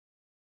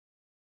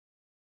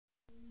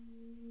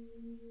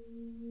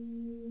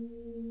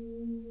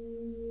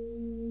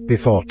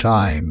Before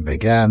time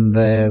began,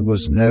 there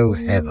was no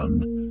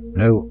heaven,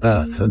 no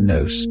earth, and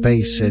no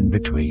space in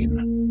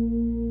between.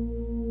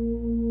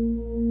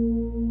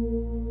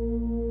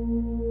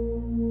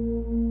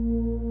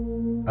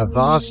 A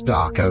vast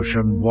dark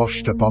ocean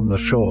washed upon the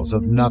shores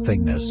of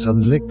nothingness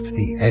and licked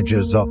the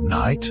edges of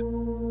night.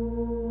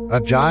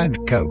 A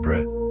giant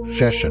cobra,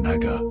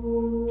 Sheshanaga,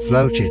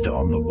 floated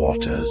on the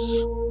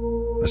waters.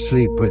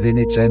 Asleep within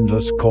its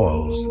endless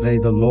coils lay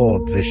the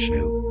Lord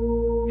Vishnu.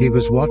 He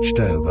was watched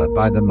over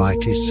by the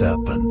mighty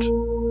serpent.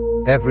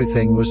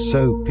 Everything was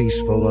so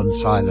peaceful and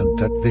silent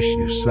that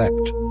Vishnu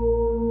slept,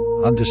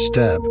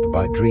 undisturbed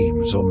by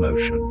dreams or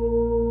motion.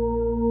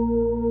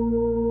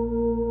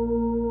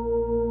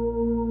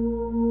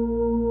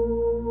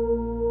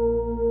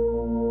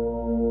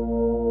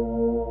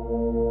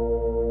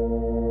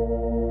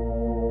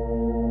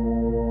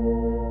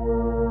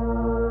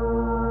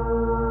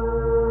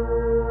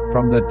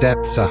 From the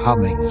depths a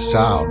humming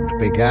sound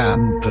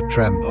began to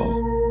tremble.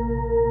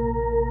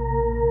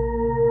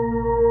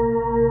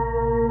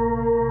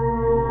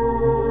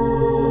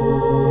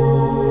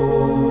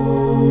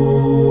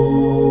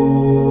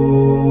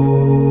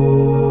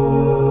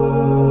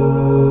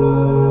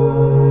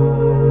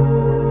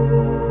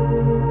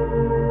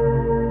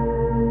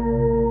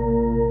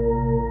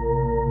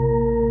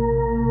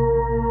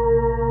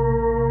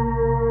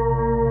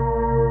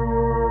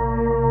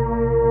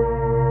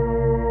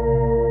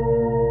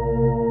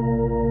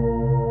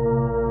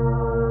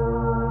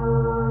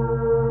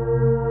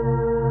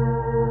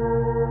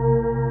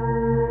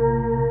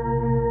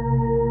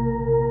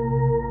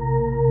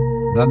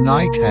 The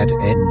night had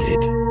ended.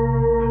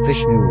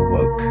 Vishnu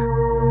awoke.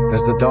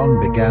 As the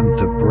dawn began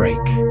to break,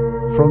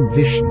 from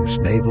Vishnu's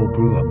navel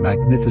grew a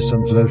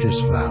magnificent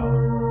lotus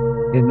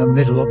flower. In the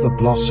middle of the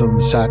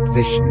blossom sat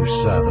Vishnu's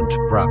servant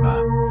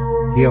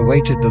Brahma. He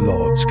awaited the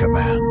Lord's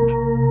command.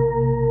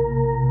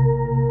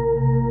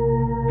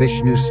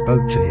 Vishnu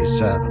spoke to his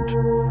servant.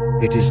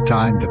 "It is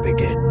time to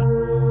begin."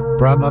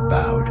 Brahma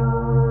bowed.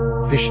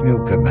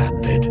 Vishnu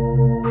commanded,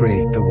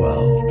 "Create the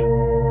world."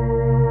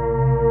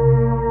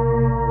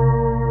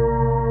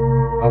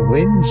 A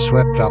wind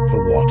swept up the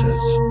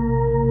waters.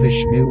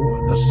 Vishnu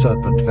and the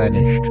serpent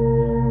vanished.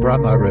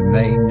 Brahma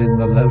remained in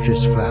the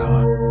lotus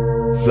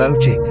flower,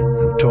 floating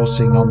and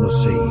tossing on the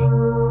sea.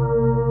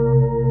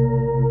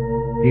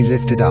 He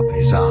lifted up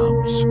his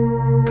arms,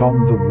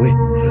 calmed the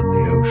wind and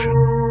the ocean.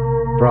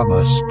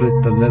 Brahma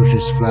split the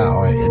lotus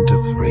flower into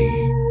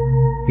three.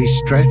 He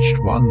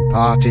stretched one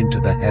part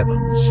into the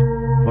heavens,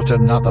 put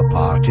another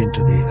part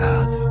into the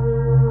earth,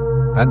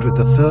 and with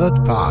the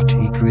third part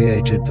he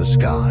created the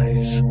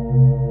skies.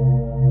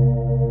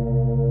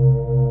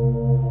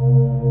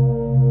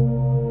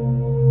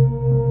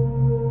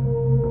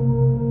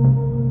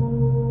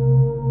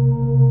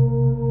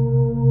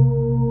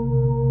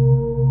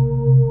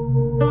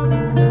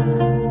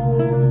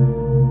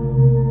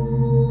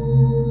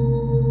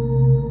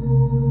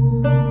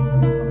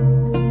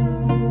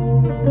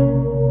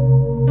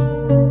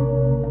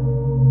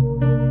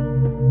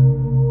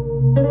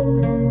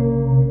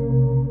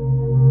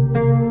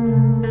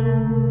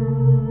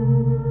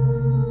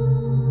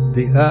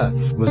 The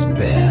earth was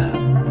bare.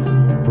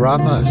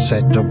 Brahma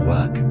set to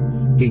work.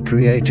 He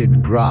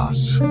created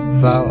grass,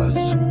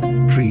 flowers,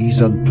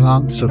 trees and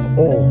plants of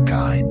all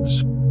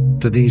kinds.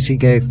 To these he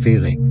gave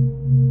feeling.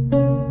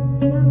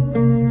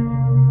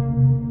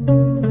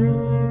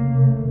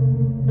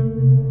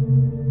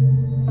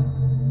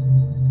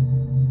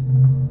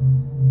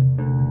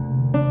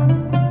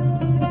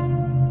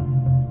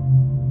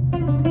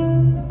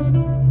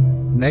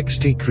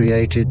 Next he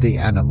created the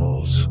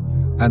animals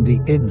and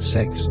the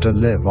insects to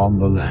live on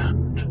the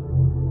land.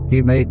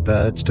 He made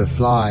birds to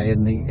fly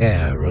in the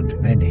air and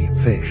many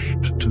fish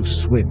to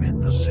swim in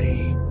the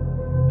sea.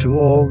 To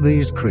all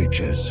these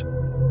creatures,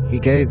 he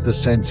gave the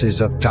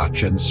senses of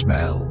touch and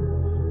smell.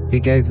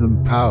 He gave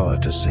them power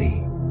to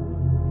see,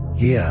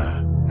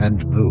 hear,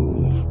 and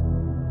move.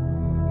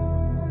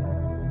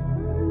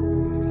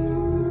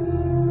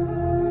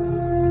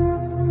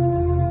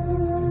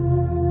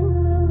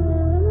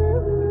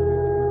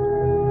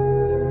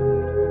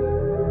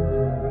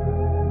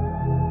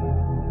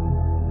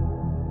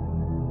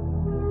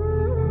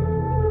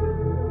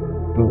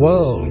 The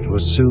world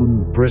was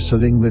soon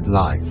bristling with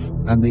life,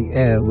 and the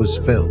air was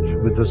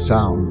filled with the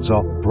sounds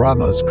of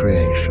Brahma's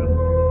creation.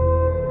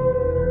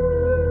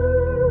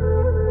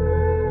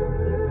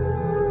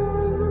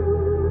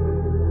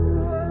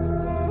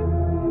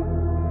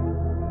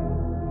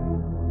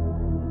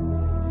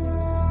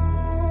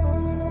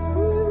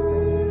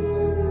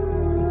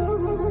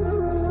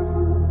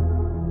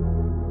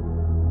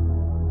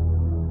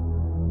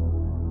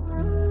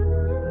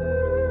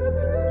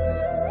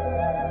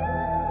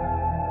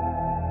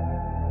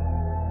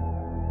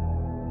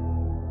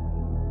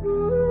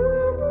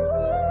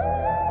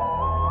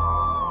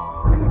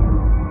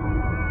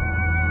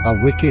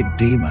 A wicked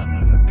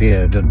demon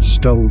appeared and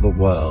stole the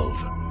world,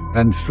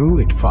 and threw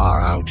it far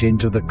out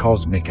into the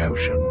cosmic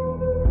ocean.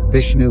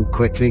 Vishnu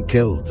quickly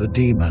killed the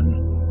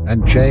demon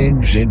and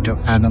changed into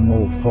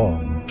animal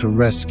form to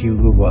rescue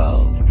the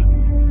world.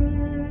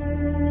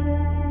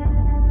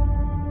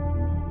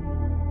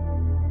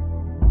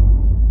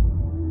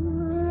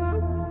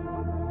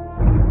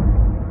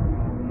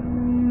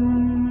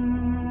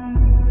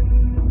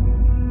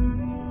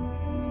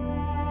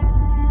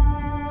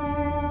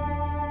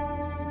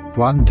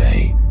 One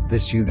day,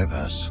 this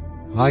universe,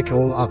 like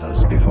all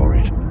others before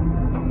it,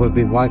 will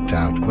be wiped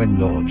out when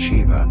Lord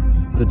Shiva,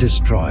 the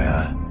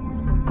Destroyer,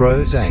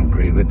 grows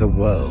angry with the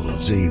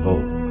world's evil.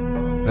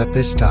 At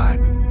this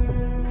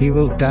time, he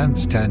will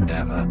dance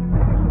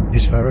Tandava,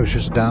 his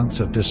ferocious dance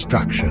of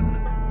destruction,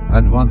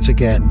 and once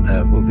again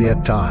there will be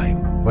a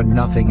time when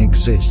nothing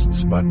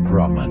exists but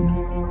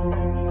Brahman.